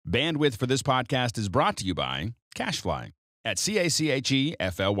Bandwidth for this podcast is brought to you by CacheFly at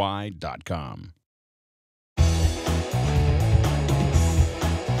CACHEFLY.com.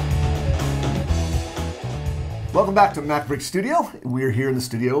 Welcome back to MacBreak Studio. We're here in the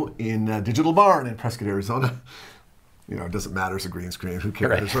studio in Digital Barn in Prescott, Arizona. You know, it doesn't matter, it's a green screen, who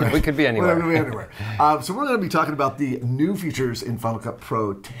cares, right? We could be anywhere. We could be anywhere. So we're going to be talking about the new features in Final Cut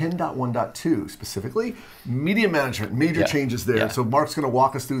Pro 10.1.2, specifically media management, major changes there. So Mark's going to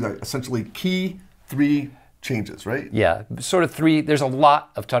walk us through the essentially key 3 changes, right? Yeah, sort of 3. There's a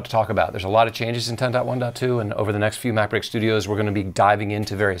lot to talk about. There's a lot of changes in 10.1.2, and over the next few MacBreak Studios, we're going to be diving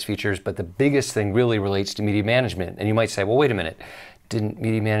into various features, but the biggest thing really relates to media management. And you might say, well, wait a minute, didn't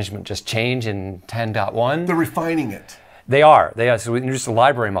media management just change in 10.1? They're refining it. They are. So we introduced a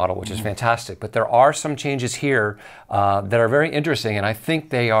library model, which is fantastic. But there are some changes here that are very interesting, and I think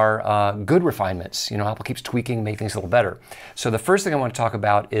they are good refinements. You know, Apple keeps tweaking, make things a little better. So the first thing I want to talk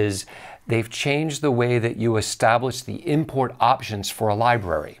about is they've changed the way that you establish the import options for a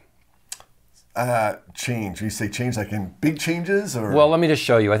library. Change. You say change like in big changes? Or? Well, let me just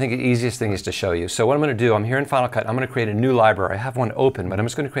show you. I think the easiest thing is to show you. So what I'm going to do, I'm here in Final Cut. I'm going to create a new library. I have one open, but I'm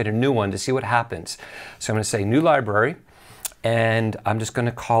just going to create a new one to see what happens. So I'm going to say new library, and I'm just going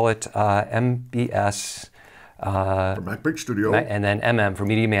to call it MBS. For MacBreak Studio. And then MM for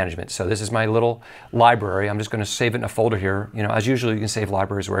media management. So this is my little library. I'm just going to save it in a folder here. You know, as usual, you can save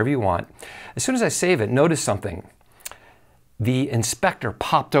libraries wherever you want. As soon as I save it, notice something. The inspector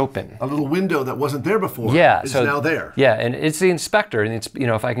popped open. A little window that wasn't there before is now there. Yeah, and it's the inspector, and it's, you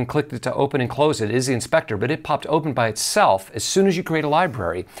know, if I can click to open and close it, it is the inspector, but it popped open by itself as soon as you create a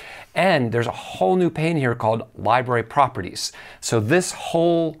library. And there's a whole new pane here called Library Properties. So this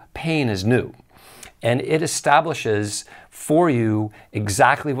whole pane is new, and it establishes for you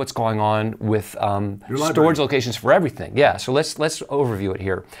exactly what's going on with storage locations for everything. Yeah, so let's overview it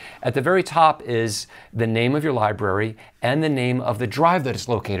here. At the very top is the name of your library and the name of the drive that it's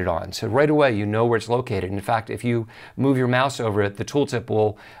located on. So right away you know where it's located. In fact, if you move your mouse over it, the tooltip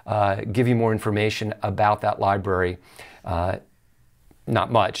will give you more information about that library.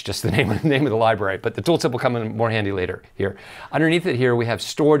 Not much, just the name of the library, but the tooltip will come in more handy later here. Underneath it here, we have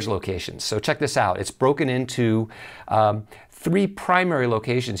storage locations. So check this out. It's broken into 3 primary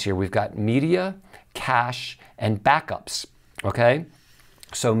locations here. We've got media, cache, and backups, okay?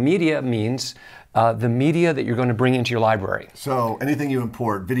 So media means the media that you're going to bring into your library. So anything you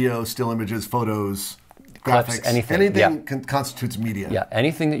import, video, still images, photos, graphics, anything constitutes media. Yeah,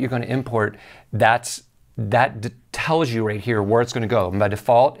 anything that you're going to import, that tells you right here where it's going to go. And by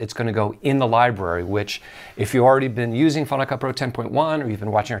default, it's going to go in the library, which if you've already been using Final Cut Pro 10.1 or you've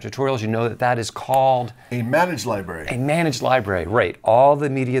been watching our tutorials, you know that that is called a managed library. A managed library, right. All the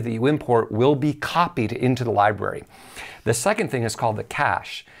media that you import will be copied into the library. The second thing is called the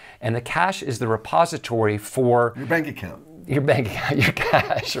cache. And the cache is the repository for your bank account. Your bank account, your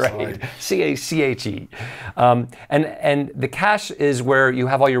cache, right? C-A-C-H-E. And the cache is where you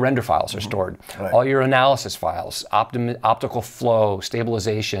have all your render files are stored, all your analysis files, optical flow,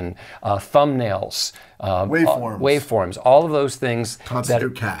 stabilization, thumbnails, waveforms, all of those things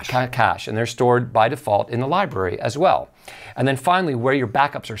constitute cache, and they're stored by default in the library as well. And then finally, where your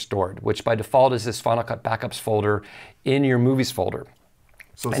backups are stored, which by default is this Final Cut Backups folder in your Movies folder.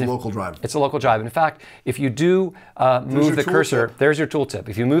 So it's a local drive. It's a local drive. In fact, if you do move the cursor, there's your tooltip.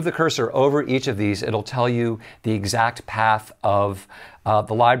 If you move the cursor over each of these, it'll tell you the exact path of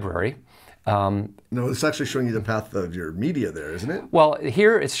the library. No, it's actually showing you the path of your media there, isn't it? Well,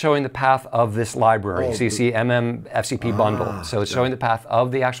 here it's showing the path of this library. So you see FCP bundle. So it's showing the path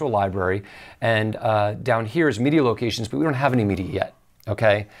of the actual library. And down here is media locations, but we don't have any media yet.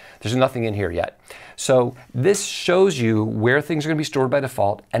 Okay, there's nothing in here yet. So this shows you where things are going to be stored by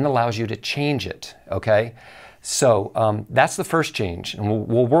default and allows you to change it. Okay, so that's the first change, and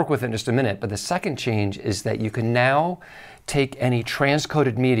we'll work with it in just a minute. But the second change is that you can now take any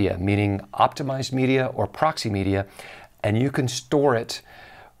transcoded media, meaning optimized media or proxy media, and you can store it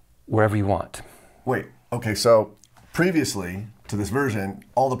wherever you want. Wait, okay, so previously to this version,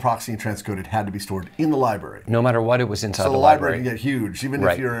 all the proxy and transcoded had to be stored in the library. No matter what, it was inside the library. So the library can get huge, even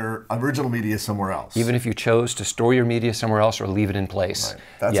if your original media is somewhere else. Even if you chose to store your media somewhere else or leave it in place.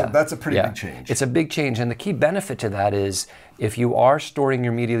 Right. That's a pretty big change. It's a big change, and the key benefit to that is if you are storing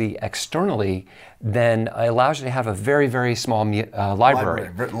your media externally, then it allows you to have a very, very small library.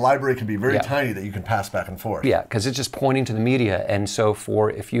 The library can be very tiny that you can pass back and forth. Yeah, because it's just pointing to the media, and so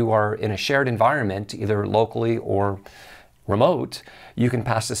if you are in a shared environment, either locally or remote, you can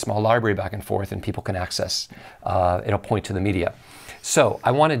pass this small library back and forth and people can access. It'll point to the media. So I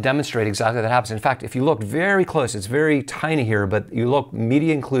want to demonstrate exactly that happens. In fact, if you look very close, it's very tiny here, but you look,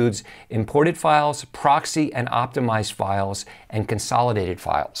 media includes imported files, proxy and optimized files, and consolidated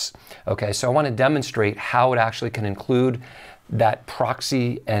files. Okay, so I want to demonstrate how it actually can include that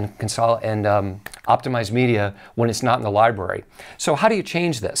proxy and optimized media when it's not in the library. So how do you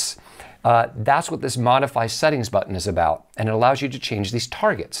change this? That's what this Modify Settings button is about, and it allows you to change these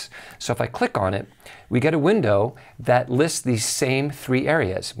targets. So if I click on it, we get a window that lists these same three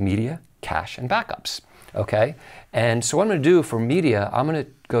areas: media, cache, and backups. Okay, and so what I'm going to do for media, I'm going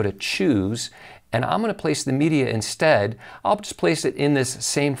to go to Choose, and I'm going to place the media instead. I'll just place it in this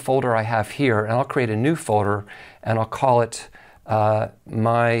same folder I have here, and I'll create a new folder, and I'll call it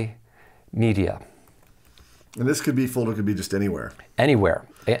My Media. And this folder could be just anywhere. Anywhere,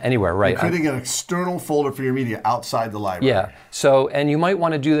 right. You're creating an external folder for your media outside the library. Yeah, so, and you might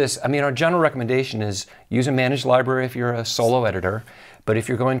want to do this, I mean, our general recommendation is use a managed library if you're a solo editor, but if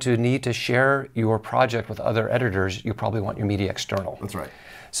you're going to need to share your project with other editors, you probably want your media external. That's right.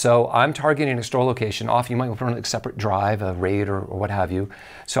 So I'm targeting a store location. Often you might want a separate drive, a RAID, or what have you.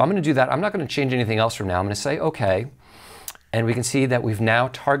 So I'm going to do that. I'm not going to change anything else from now. I'm going to say OK. And we can see that we've now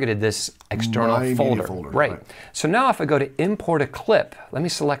targeted this external folder. Right. So now if I go to import a clip, let me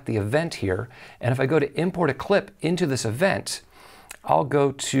select the event here. And if I go to import a clip into this event, I'll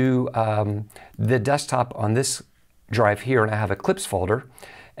go to the desktop on this drive here, and I have a clips folder.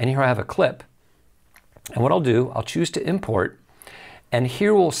 And here I have a clip. And what I'll do, I'll choose to import. And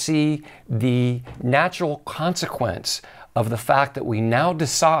here we'll see the natural consequence of the fact that we now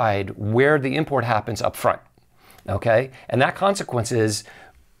decide where the import happens up front. Okay? And that consequence is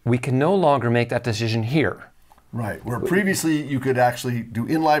we can no longer make that decision here. Right. Where previously you could actually do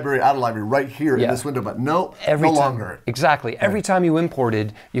in library, out of library right here in this window, but no longer. Exactly. Every time you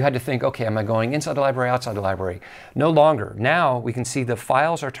imported, you had to think, okay, am I going inside the library, outside the library? No longer. Now we can see the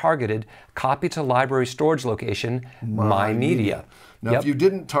files are targeted, copy to library storage location, My Media. Now, if you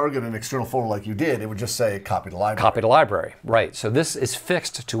didn't target an external folder like you did, it would just say copy to library. Copy to library, right. So this is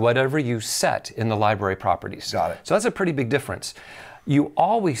fixed to whatever you set in the library properties. Got it. So that's a pretty big difference. You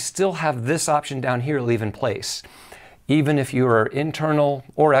always still have this option down here, leave in place. Even if you are internal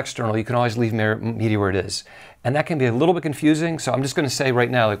or external, you can always leave media where it is. And that can be a little bit confusing, so I'm just going to say right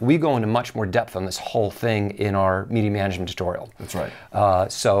now, like, we go into much more depth on this whole thing in our media management tutorial. That's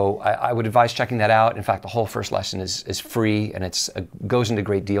right. So I would advise checking that out. In fact, the whole first lesson is free, and it goes into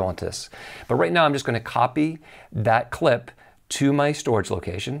great deal on this. But right now, I'm just going to copy that clip to my storage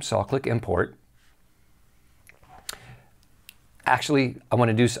location. So I'll click Import. Actually, I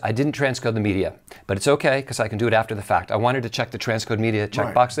didn't transcode the media, but it's okay because I can do it after the fact. I wanted to check the transcode media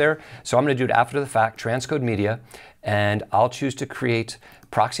checkbox there, so I'm going to do it after the fact, transcode media, and I'll choose to create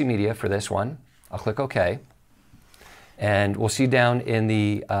proxy media for this one. I'll click OK, and we'll see down in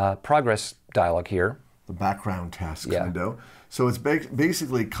the progress dialog here. The background tasks window. So it's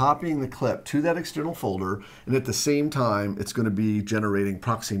basically copying the clip to that external folder, and at the same time, it's going to be generating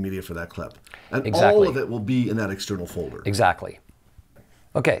proxy media for that clip. And all of it will be in that external folder. Exactly.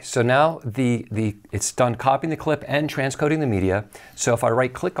 Okay, so now it's done copying the clip and transcoding the media. So if I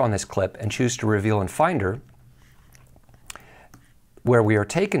right-click on this clip and choose to reveal in Finder, where we are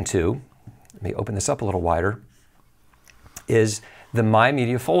taken to, let me open this up a little wider, is the My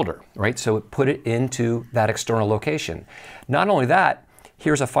Media folder, right? So it put it into that external location. Not only that,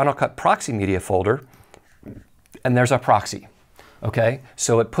 here's a Final Cut proxy media folder, and there's our proxy, okay?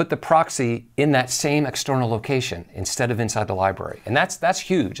 So it put the proxy in that same external location instead of inside the library. And that's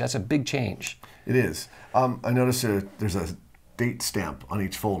huge. That's a big change. It is. I noticed there's a date stamp on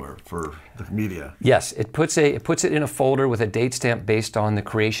each folder for the media. Yes, it puts it in a folder with a date stamp based on the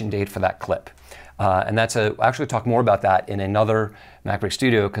creation date for that clip. And I'll actually talk more about that in another MacBreak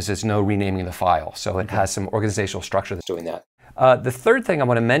Studio because there's no renaming the file. So it has some organizational structure that's doing that. The third thing I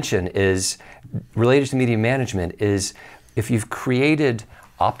want to mention is related to media management is if you've created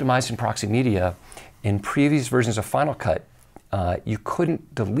optimized and proxy media in previous versions of Final Cut, you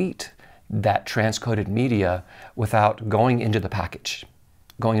couldn't delete that transcoded media without going into the package.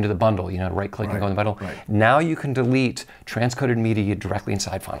 Going into the bundle, right-click and go in the bundle. Right. Now you can delete transcoded media directly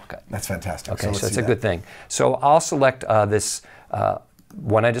inside Final Cut. That's fantastic. Okay, so it's a good thing. So I'll select this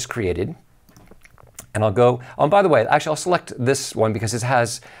one I just created, and I'll go, by the way, actually I'll select this one because it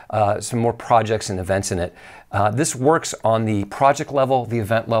has some more projects and events in it. This works on the project level, the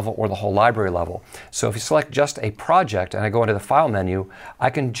event level, or the whole library level. So if you select just a project and I go into the File menu, I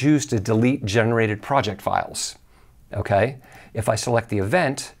can choose to delete generated project files. Okay? If I select the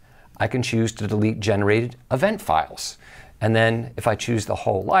event, I can choose to delete generated event files. And then if I choose the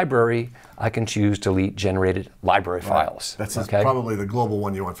whole library, I can choose delete generated library files. That's probably the global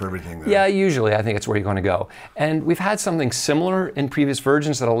one you want for everything there. Yeah, usually I think it's where you're going to go. And we've had something similar in previous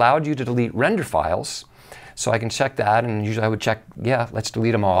versions that allowed you to delete render files. So I can check that, and usually I would check, yeah, let's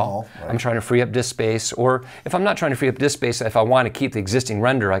delete them all. Right. I'm trying to free up disk space, or if I'm not trying to free up disk space, if I want to keep the existing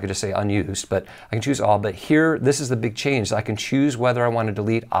render, I could just say unused, but I can choose all. But here, this is the big change. I can choose whether I want to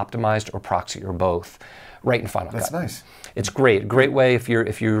delete optimized or proxy or both right in Final Cut. That's nice. It's great. Great way if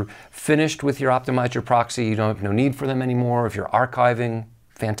you're finished with your optimized or proxy, you don't have no need for them anymore. If you're archiving,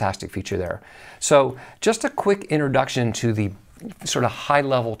 fantastic feature there. So just a quick introduction to the sort of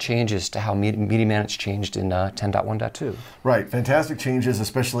high-level changes to how Media Manage changed in 10.1.2. Right, fantastic changes,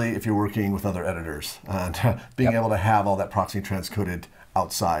 especially if you're working with other editors, and being able to have all that proxy transcoded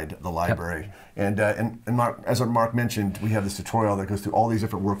outside the library. And Mark, as Mark mentioned, we have this tutorial that goes through all these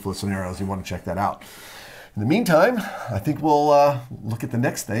different workflow scenarios. You want to check that out. In the meantime, I think we'll look at the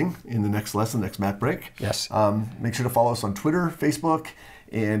next thing in the next lesson, next MacBreak. Yes. Make sure to follow us on Twitter, Facebook,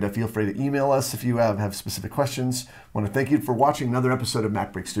 and feel free to email us if you have specific questions. I want to thank you for watching another episode of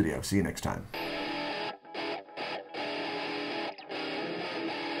MacBreak Studio. See you next time.